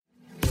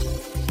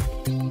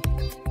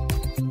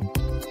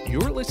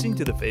You're listening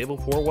to the Fayetteville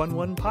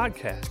 411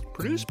 podcast,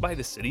 produced by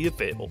the City of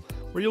Fayetteville,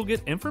 where you'll get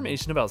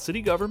information about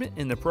city government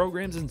and the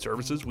programs and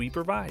services we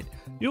provide.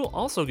 You'll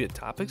also get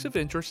topics of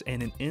interest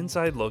and an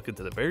inside look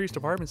into the various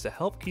departments to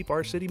help keep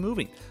our city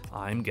moving.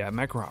 I'm Gab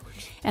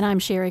McRoberts. And I'm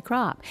Sherry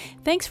Kropp.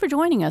 Thanks for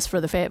joining us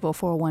for the Fayetteville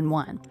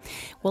 411.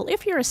 Well,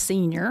 if you're a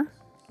senior,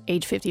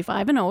 age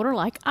 55 and older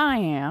like I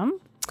am,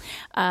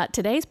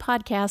 today's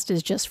podcast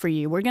is just for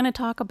you. We're going to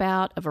talk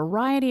about a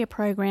variety of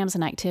programs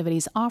and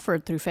activities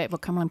offered through Fayetteville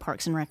Cumberland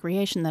Parks and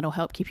Recreation that'll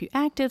help keep you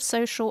active,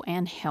 social,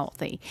 and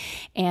healthy.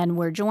 And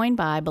we're joined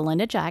by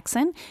Belinda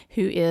Jackson,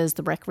 who is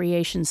the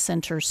Recreation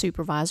Center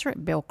Supervisor at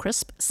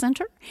Bellcrisp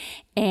Center,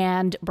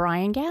 and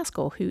Brian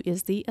Gaskell, who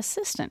is the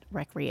Assistant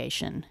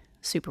Recreation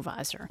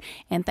Supervisor.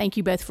 And thank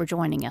you both for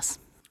joining us.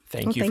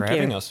 Thank you for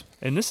having us.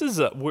 And this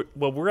is,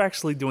 we're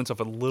actually doing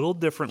stuff a little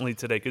differently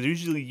today because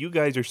usually you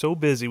guys are so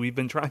busy. We've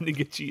been trying to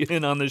get you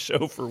in on the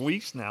show for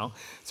weeks now.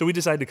 So we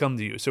decided to come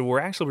to you. So we're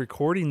actually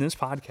recording this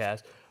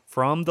podcast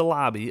from the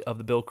lobby of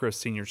the Bellcrisp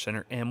Senior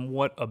Center. And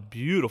what a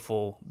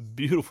beautiful,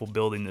 beautiful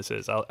building this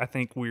is. I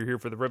think we were here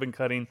for the ribbon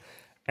cutting.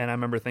 And I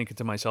remember thinking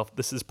to myself,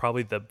 this is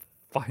probably the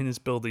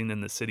finest building in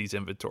the city's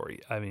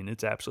inventory. I mean,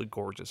 it's absolutely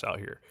gorgeous out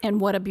here.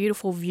 And what a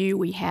beautiful view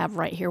we have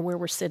right here where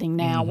we're sitting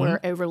now. We're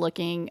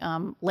overlooking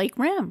Lake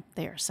Rim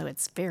there, so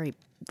it's very,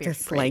 very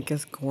This pretty. lake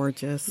is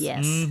gorgeous.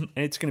 Yes. And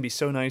it's going to be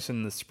so nice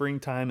in the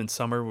springtime and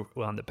summer.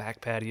 We're on the back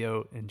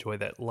patio, enjoy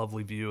that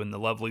lovely view and the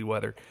lovely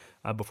weather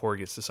before it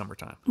gets to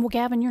summertime. Well,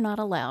 Gavin, you're not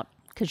allowed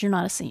because you're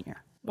not a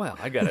senior. Well,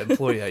 I got an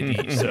employee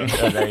ID, so.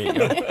 There you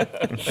go.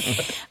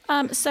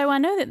 So I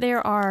know that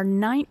there are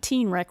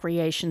 19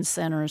 recreation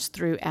centers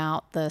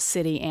throughout the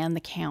city and the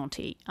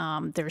county.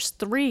 There's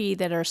 3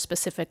 that are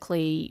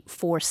specifically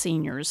for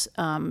seniors.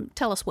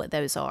 Tell us what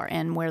those are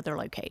and where they're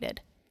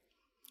located.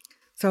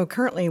 So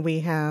currently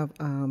we have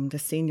the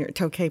Senior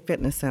Tokay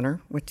Fitness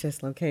Center, which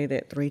is located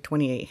at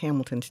 328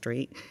 Hamilton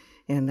Street.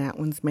 And that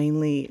one's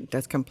mainly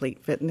does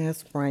complete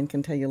fitness. Brian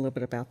can tell you a little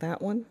bit about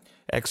that one.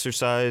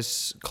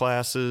 Exercise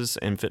classes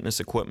and fitness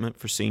equipment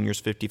for seniors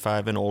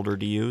 55 and older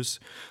to use,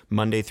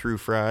 Monday through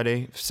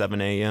Friday, 7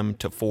 a.m.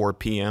 to 4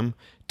 p.m.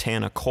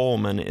 Tana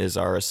Coleman is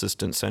our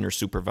assistant center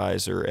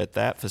supervisor at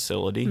that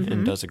facility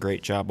and does a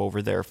great job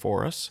over there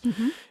for us.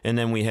 And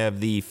then we have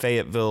the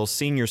Fayetteville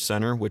Senior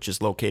Center, which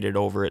is located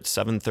over at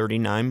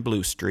 739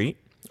 Blue Street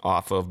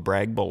off of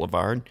Bragg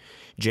Boulevard.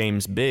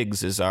 James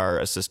Biggs is our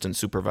assistant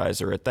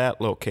supervisor at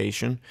that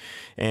location,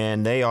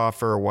 and they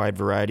offer a wide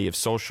variety of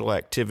social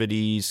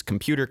activities,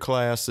 computer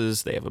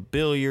classes. They have a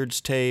billiards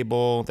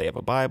table. They have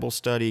a Bible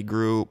study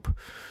group.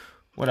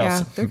 What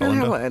else? They're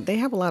Belinda? they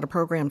have a lot of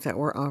programs that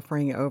we're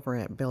offering over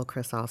at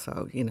Bellcrisp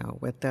also,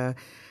 with the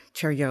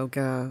chair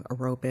yoga,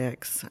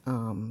 aerobics,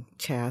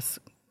 chess,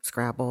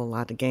 Scrabble, a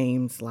lot of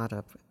games, a lot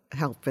of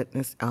health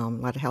fitness, a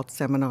lot of health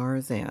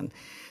seminars. And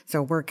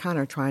so we're kind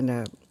of trying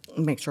to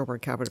make sure we're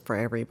covered for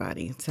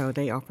everybody. So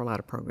they offer a lot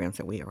of programs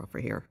that we offer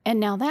here. And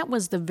now that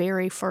was the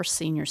very first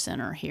senior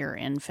center here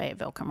in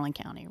Fayetteville, Cumberland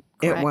County,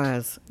 correct? It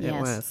was. Yes.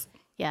 It was.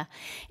 Yeah.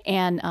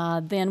 And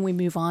then we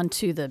move on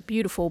to the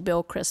beautiful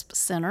Bellcrisp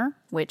Center,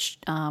 which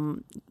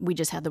we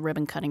just had the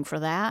ribbon cutting for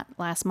that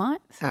last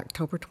month.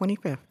 October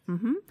 25th.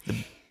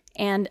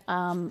 And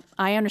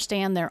I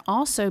understand they're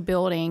also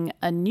building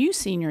a new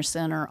senior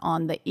center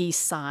on the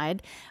east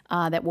side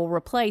that will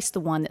replace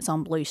the one that's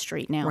on Blue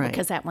Street now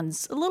because that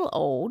one's a little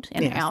old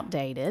and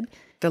outdated.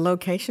 The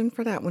location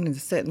for that one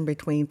is sitting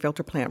between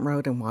Filter Plant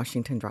Road and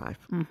Washington Drive.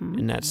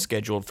 And that's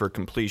scheduled for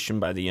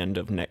completion by the end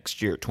of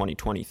next year,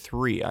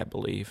 2023, I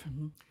believe.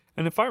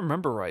 And if I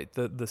remember right,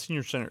 the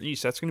Senior Center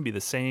East, that's going to be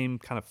the same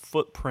kind of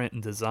footprint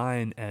and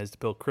design as the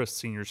Bellcrisp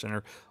Senior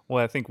Center.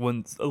 Well, I think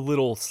one's a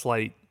little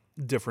slight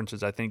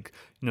differences. I think,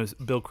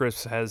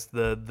 Bellcrisp has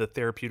the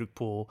therapeutic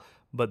pool,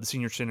 but the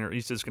Senior Center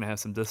East is going to have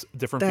some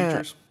different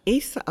features.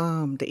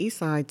 The East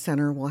Side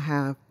Center will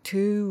have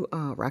 2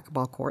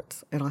 racquetball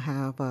courts. It'll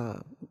have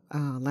a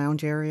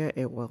lounge area.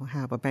 It will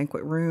have a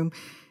banquet room.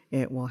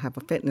 It will have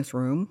a fitness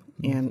room,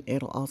 and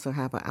it'll also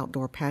have an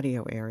outdoor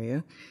patio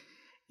area.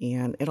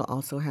 And it'll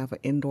also have an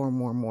indoor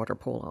warm water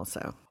pool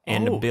also.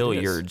 And a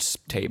billiards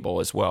table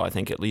as well. I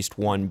think at least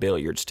one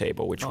billiards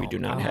table, which we do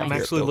not have I'm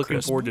here actually at looking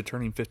Bellcrisp. forward to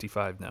turning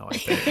 55 now, I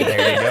think.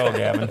 There you go,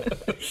 Gavin.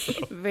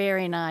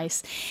 Very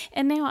nice.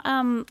 And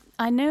now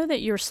I know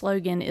that your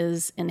slogan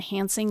is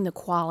enhancing the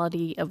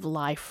quality of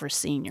life for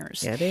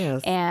seniors. It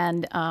is.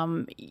 And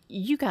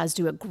you guys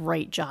do a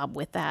great job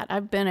with that.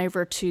 I've been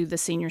over to the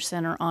Senior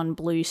Center on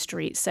Blue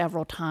Street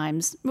several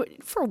times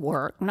for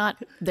work, not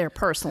there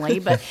personally,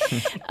 but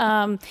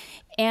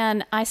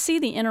and I see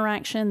the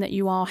interaction that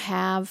you all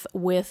have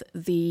with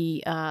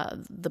the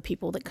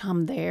people that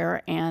come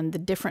there and the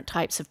different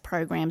types of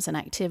programs and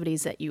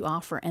activities that you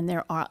offer, and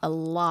there are a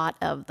lot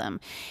of them.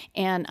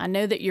 And I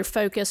know that you're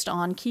focused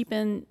on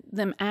keeping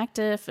them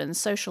active and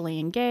socially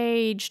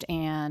engaged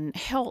and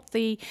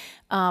healthy.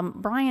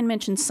 Brian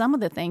mentioned some of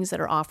the things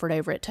that are offered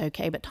over at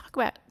Tokay, but talk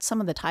about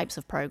some of the types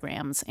of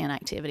programs and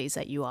activities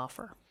that you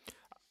offer.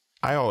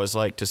 I always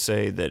like to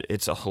say that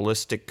it's a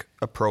holistic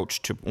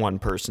approach to one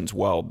person's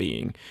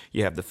well-being.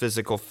 You have the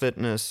physical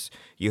fitness,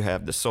 you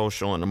have the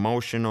social and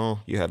emotional,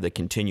 you have the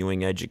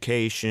continuing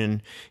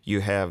education,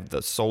 you have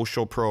the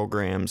social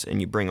programs, and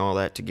you bring all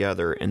that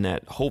together, and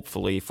that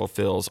hopefully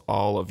fulfills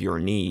all of your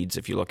needs.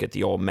 If you look at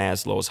the old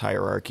Maslow's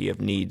hierarchy of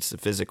needs, the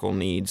physical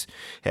needs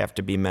have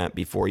to be met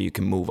before you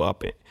can move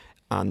up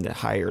on the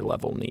higher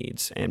level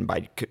needs. And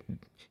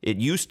it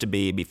used to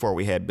be, before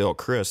we had Bill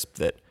Crisp,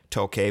 that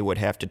Tokay would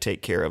have to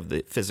take care of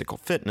the physical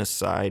fitness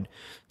side.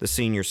 The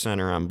senior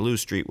center on Blue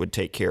Street would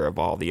take care of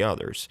all the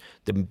others.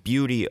 The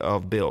beauty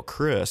of Bill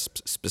Crisp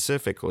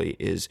specifically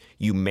is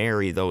you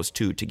marry those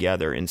two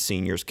together, and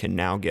seniors can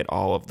now get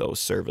all of those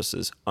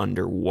services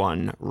under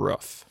one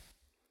roof.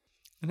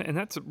 And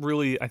that's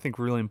really, I think,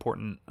 really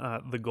important.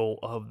 The goal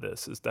of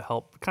this is to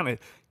help kind of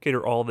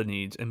cater all the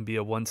needs and be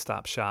a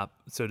one-stop shop,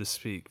 so to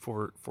speak,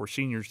 for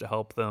seniors, to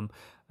help them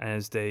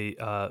as they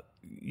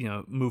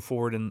move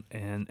forward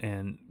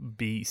and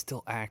be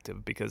still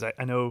active. Because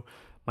I know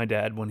my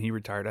dad, when he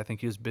retired, I think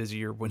he was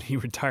busier when he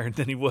retired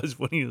than he was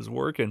when he was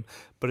working.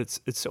 But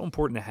it's so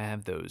important to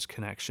have those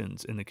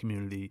connections in the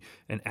community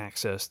and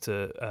access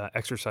to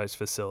exercise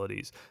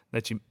facilities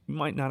that you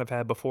might not have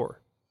had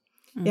before.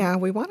 Yeah,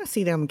 we want to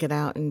see them get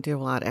out and do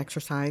a lot of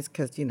exercise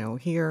because,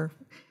 here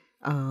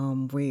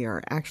we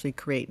are actually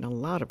creating a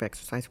lot of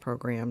exercise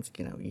programs,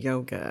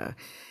 yoga,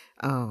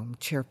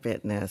 chair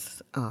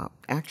fitness,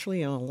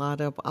 actually a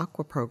lot of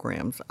aqua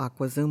programs,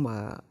 aqua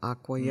Zumba,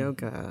 aqua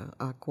yoga,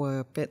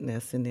 aqua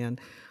fitness, and then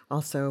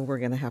also we're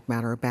going to have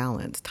matter of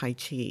balance, Tai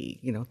Chi,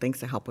 things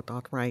to help with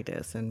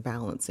arthritis and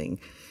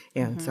balancing.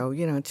 And so,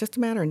 it's just a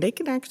matter, and they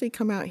can actually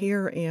come out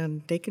here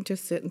and they can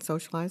just sit and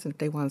socialize. And if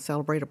they want to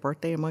celebrate a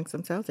birthday amongst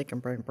themselves, they can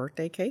bring a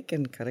birthday cake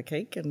and cut a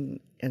cake and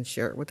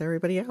share it with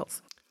everybody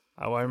else.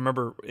 Oh, I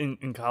remember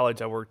in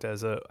college I worked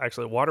as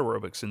actually a water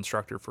aerobics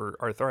instructor for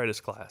arthritis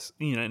class,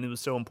 and it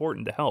was so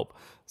important to help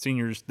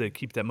seniors to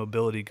keep that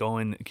mobility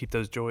going, keep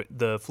those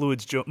the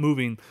fluids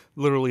moving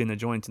literally in the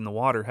joints in the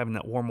water. Having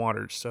that warm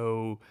water is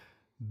so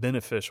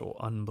beneficial,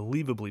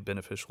 unbelievably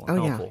beneficial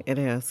and helpful. Yeah, it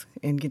is.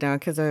 And,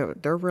 because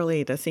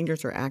the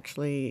seniors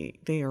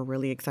they are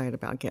really excited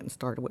about getting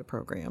started with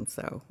programs.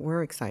 So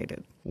we're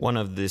excited. One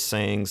of the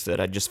sayings that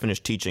I just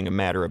finished teaching a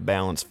matter of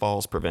balance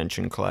falls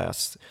prevention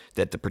class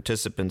that the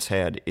participants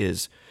had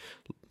is,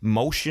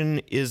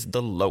 motion is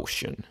the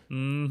lotion.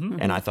 Mm-hmm.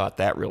 And I thought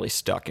that really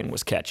stuck and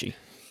was catchy.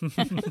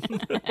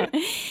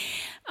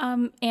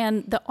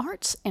 And the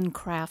arts and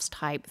crafts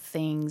type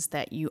things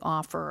that you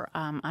offer,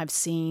 I've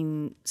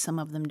seen some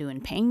of them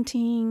doing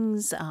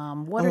paintings.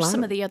 What are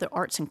some of the other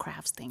arts and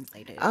crafts things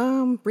they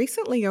do?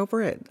 Recently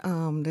over at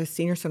the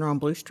Senior Center on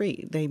Blue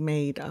Street, they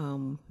made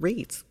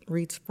wreaths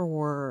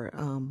for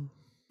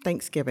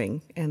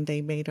Thanksgiving, and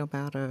they made them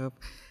out of,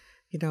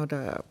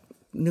 the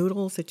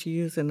noodles that you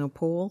use in a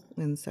pool.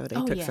 And so they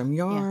took some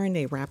yarn,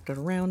 they wrapped it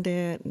around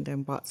it, and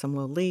then bought some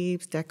little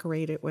leaves,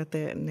 decorated with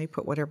it, and they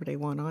put whatever they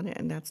want on it.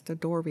 And that's the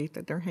door wreath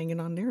that they're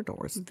hanging on their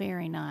doors.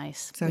 Very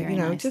nice. So, Very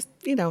nice. just,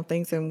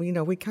 things. And,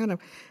 we kind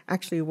of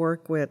actually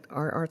work with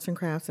our arts and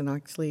crafts and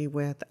actually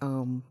with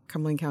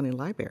Cumberland County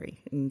Library.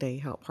 And they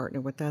help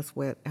partner with us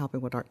with helping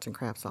with arts and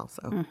crafts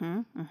also. Mm-hmm,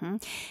 mm-hmm.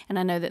 And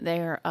I know that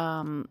there's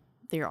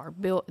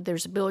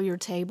a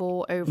billiard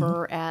table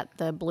over at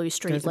the Blue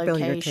Street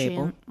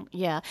location.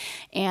 Yeah,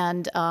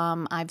 and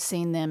I've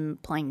seen them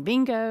playing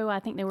bingo. I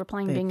think they were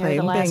playing bingo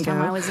the last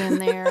time I was in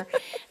there,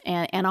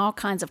 and all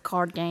kinds of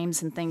card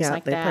games and things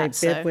like that.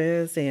 They play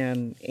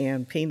Bidwiz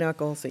and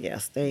Pinochle. So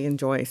yes, they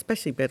enjoy,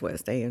 especially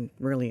Bidwiz. They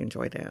really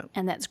enjoy that,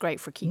 and that's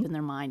great for keeping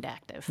their mind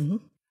active. Mm-hmm.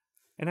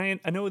 And I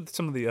know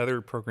some of the other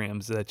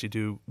programs that you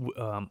do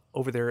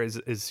over there is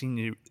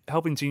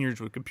helping seniors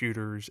with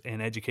computers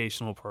and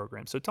educational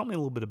programs. So tell me a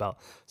little bit about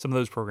some of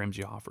those programs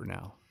you offer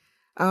now.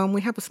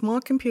 We have a small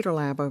computer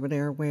lab over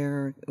there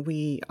where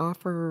we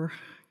offer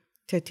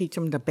to teach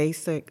them the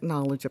basic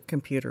knowledge of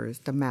computers,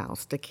 the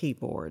mouse, the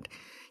keyboard,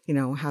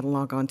 how to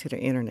log on to the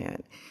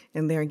internet.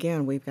 And there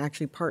again, we've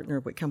actually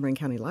partnered with Cumberland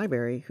County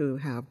Library, who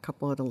have a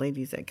couple of the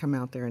ladies that come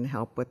out there and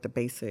help with the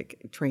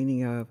basic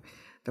training of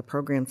the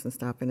programs and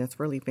stuff, and it's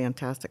really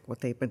fantastic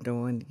what they've been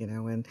doing,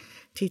 and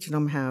teaching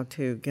them how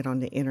to get on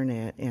the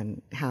internet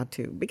and how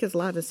to, because a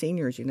lot of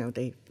seniors,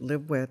 they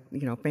live with,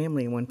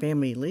 family, and when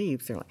family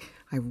leaves, they're like,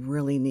 I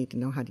really need to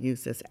know how to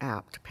use this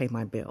app to pay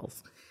my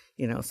bills,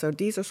 so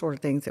these are sort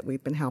of things that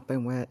we've been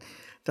helping with,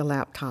 the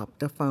laptop,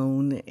 the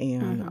phone,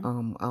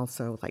 and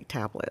also like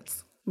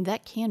tablets.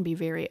 That can be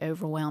very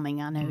overwhelming.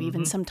 I know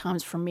even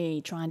sometimes for me,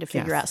 trying to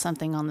figure out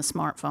something on the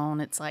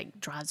smartphone, it's like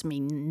drives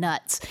me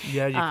nuts.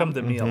 Yeah, you come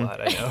to me a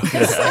lot, I know.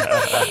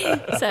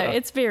 So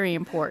it's very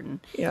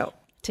important Yep.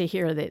 to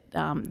hear that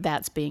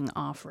that's being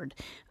offered.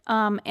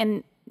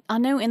 And I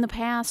know in the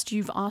past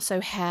you've also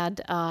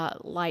had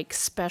like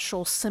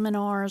special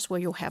seminars where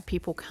you'll have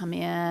people come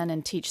in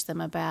and teach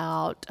them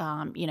about,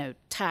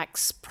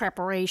 tax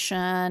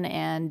preparation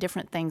and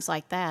different things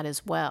like that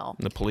as well.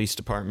 The police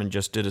department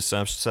just did a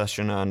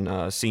session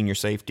on senior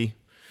safety.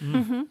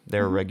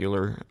 They're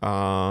regular.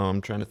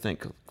 I'm trying to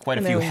think. Quite a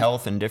And few then-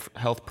 health and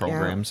health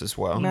programs as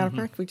well. Matter of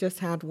fact, we just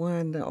had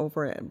one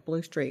over at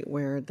Blue Street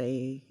where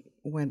they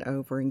went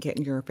over and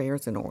getting your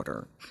affairs in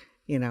order,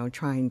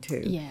 trying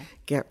to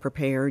get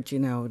prepared,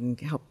 and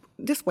help.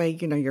 This way,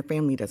 your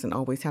family doesn't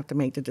always have to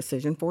make the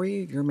decision for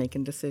you. You're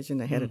making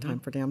decision ahead of time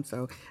for them.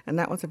 So, and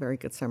that was a very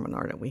good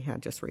seminar that we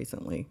had just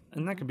recently.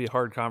 And that can be a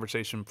hard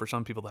conversation for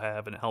some people to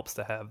have, and it helps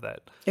to have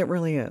that It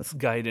really is.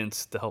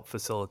 guidance to help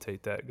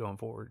facilitate that going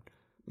forward.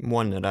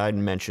 One that I'd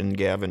mentioned,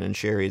 Gavin and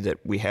Sherry,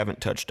 that we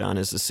haven't touched on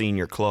is the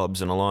senior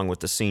clubs. And along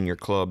with the senior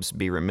clubs,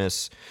 be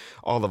remiss,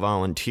 all the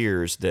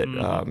volunteers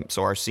that,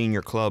 so our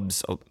senior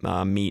clubs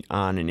meet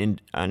on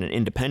an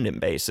independent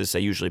basis.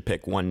 They usually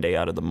pick one day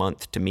out of the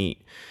month to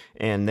meet.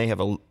 And they have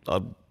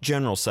a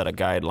general set of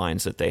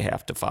guidelines that they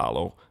have to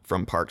follow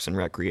from Parks and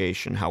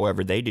Recreation.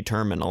 However, they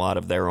determine a lot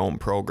of their own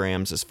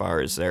programs as far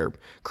as their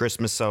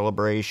Christmas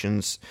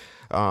celebrations,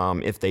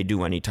 if they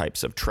do any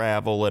types of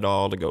travel at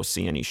all to go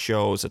see any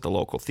shows at the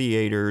local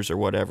theaters or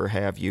whatever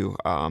have you.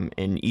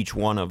 And each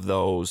one of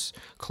those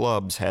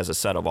clubs has a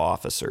set of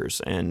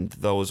officers, and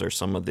those are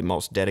some of the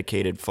most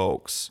dedicated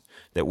folks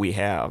that we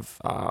have.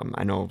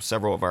 I know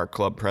several of our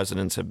club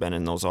presidents have been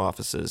in those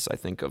offices. I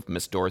think of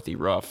Miss Dorothy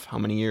Ruff. How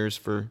many years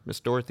for Miss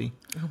Dorothy?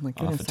 Oh my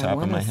goodness! Off the top I of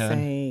my want to head.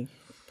 say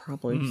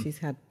probably she's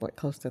had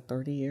close to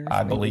 30 years.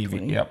 I maybe believe,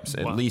 20. yep,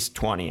 at least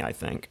 20, I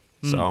think.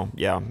 So,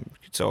 yeah.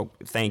 So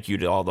thank you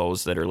to all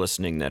those that are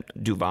listening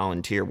that do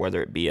volunteer,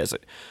 whether it be as a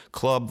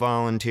club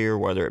volunteer,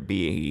 whether it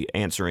be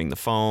answering the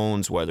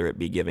phones, whether it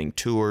be giving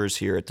tours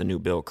here at the new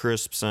Bill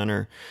Crisp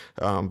Center.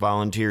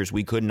 Volunteers,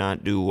 we could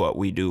not do what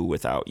we do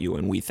without you,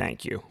 and we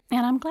thank you.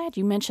 And I'm glad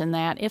you mentioned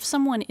that. If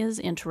someone is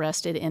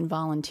interested in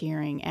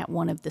volunteering at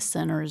one of the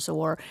centers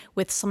or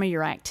with some of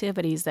your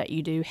activities that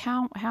you do,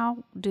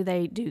 how do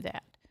they do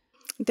that?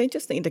 They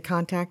just need to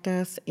contact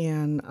us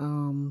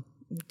and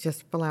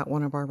just fill out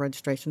one of our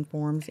registration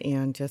forms,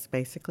 and just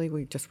basically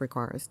we just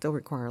still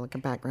require like a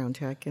background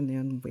check, and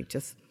then we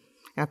just,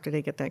 after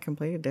they get that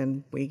completed,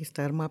 then we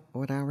set them up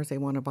what hours they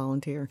want to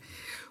volunteer.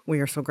 We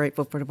are so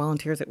grateful for the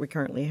volunteers that we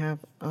currently have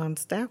on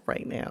staff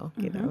right now.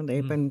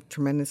 They've been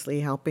tremendously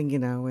helping,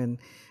 and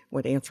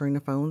with answering the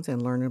phones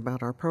and learning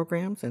about our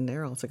programs, and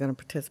they're also going to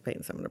participate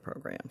in some of the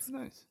programs.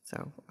 Nice.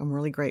 So I'm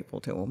really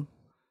grateful to them.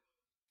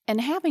 And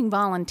having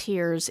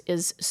volunteers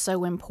is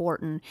so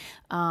important.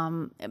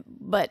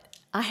 But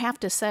I have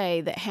to say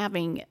that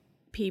having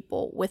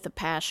people with a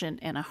passion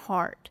and a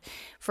heart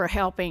for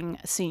helping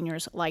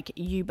seniors like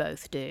you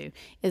both do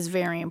is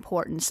very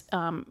important.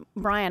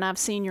 Brian, I've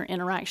seen your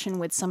interaction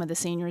with some of the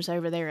seniors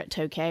over there at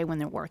Tokay when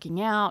they're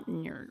working out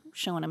and you're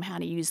showing them how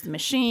to use the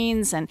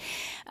machines. And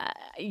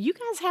you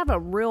guys have a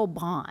real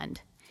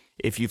bond.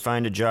 If you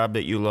find a job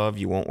that you love,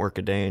 you won't work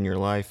a day in your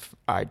life.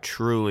 I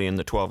truly, in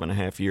the 12 and a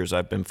half years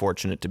I've been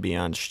fortunate to be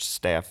on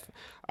staff,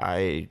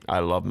 I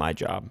love my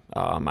job.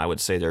 I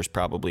would say there's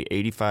probably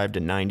 85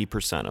 to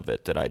 90% of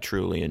it that I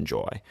truly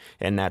enjoy.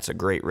 And that's a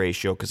great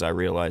ratio because I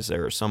realize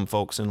there are some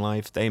folks in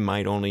life, they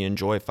might only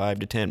enjoy 5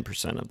 to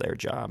 10% of their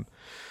job.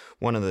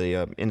 One of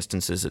the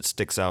instances that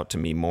sticks out to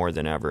me more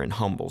than ever and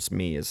humbles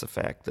me is the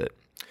fact that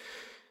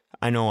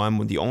I know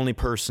I'm the only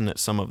person that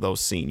some of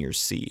those seniors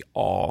see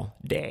all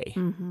day.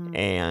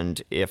 And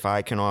if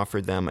I can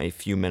offer them a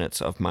few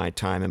minutes of my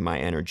time and my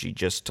energy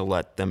just to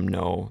let them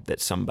know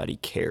that somebody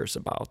cares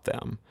about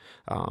them,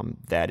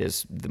 that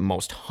is the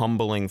most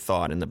humbling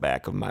thought in the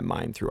back of my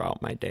mind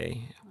throughout my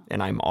day.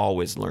 And I'm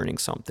always learning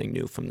something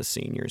new from the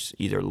seniors.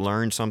 Either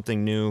learn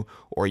something new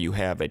or you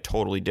have a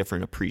totally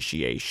different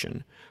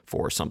appreciation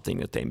for something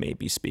that they may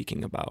be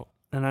speaking about.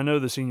 And I know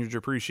the seniors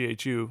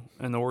appreciate you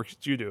and the work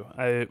that you do.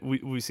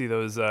 We see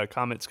those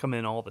comments come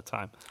in all the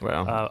time.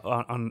 Well,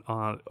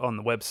 on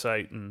the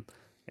website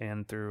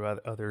and through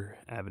other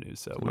avenues.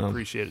 So we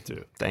appreciate it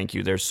too. Thank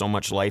you. There's so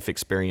much life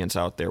experience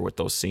out there with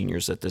those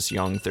seniors that this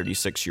young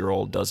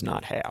 36-year-old does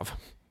not have.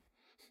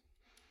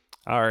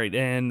 All right,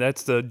 and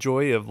that's the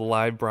joy of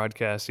live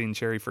broadcasting.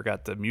 Sherry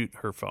forgot to mute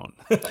her phone.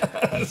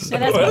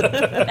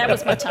 That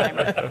was my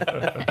timer.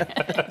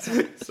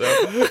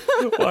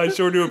 Well, I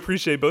sure do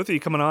appreciate both of you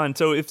coming on.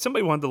 So if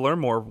somebody wanted to learn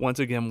more, once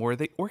again, where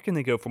can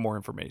they go for more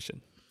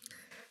information?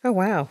 Oh,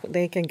 wow.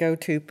 They can go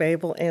to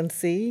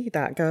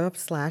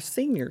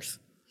fablenc.gov/seniors,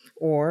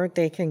 or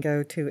they can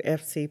go to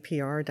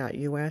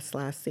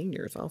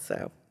fcpr.us/seniors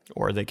also.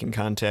 Or they can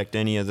contact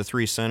any of the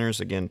three centers.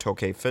 Again,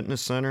 Tokay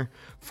Fitness Center,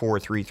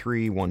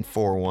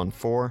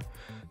 433-1414.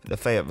 The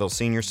Fayetteville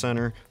Senior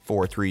Center,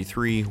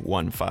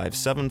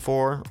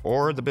 433-1574.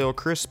 Or the Bill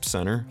Crisp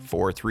Center,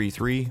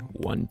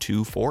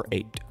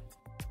 433-1248.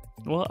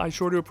 Well, I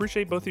sure do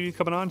appreciate both of you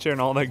coming on,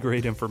 sharing all that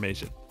great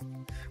information.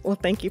 Well,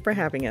 thank you for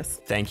having us.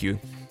 Thank you.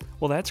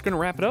 Well, that's going to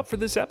wrap it up for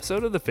this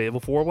episode of the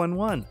Fayetteville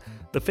 411.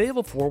 The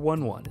Fayetteville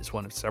 411 is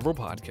one of several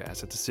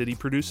podcasts that the city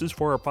produces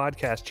for our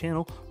podcast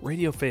channel,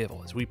 Radio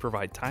Fayetteville, as we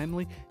provide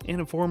timely and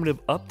informative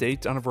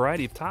updates on a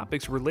variety of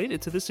topics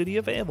related to the city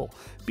of Fayetteville.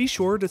 Be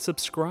sure to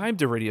subscribe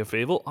to Radio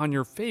Fayetteville on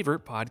your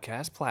favorite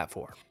podcast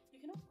platform.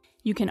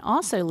 You can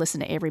also listen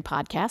to every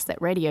podcast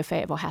that Radio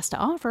Fayetteville has to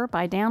offer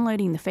by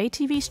downloading the Fay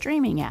TV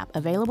streaming app,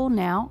 available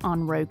now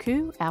on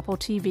Roku, Apple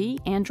TV,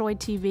 Android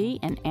TV,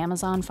 and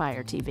Amazon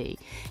Fire TV.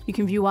 You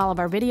can view all of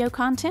our video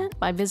content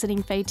by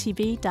visiting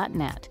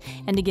faytv.net.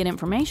 And to get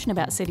information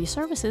about city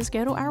services,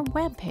 go to our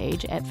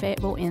webpage at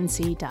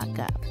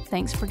fayettevillenc.gov.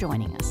 Thanks for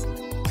joining us.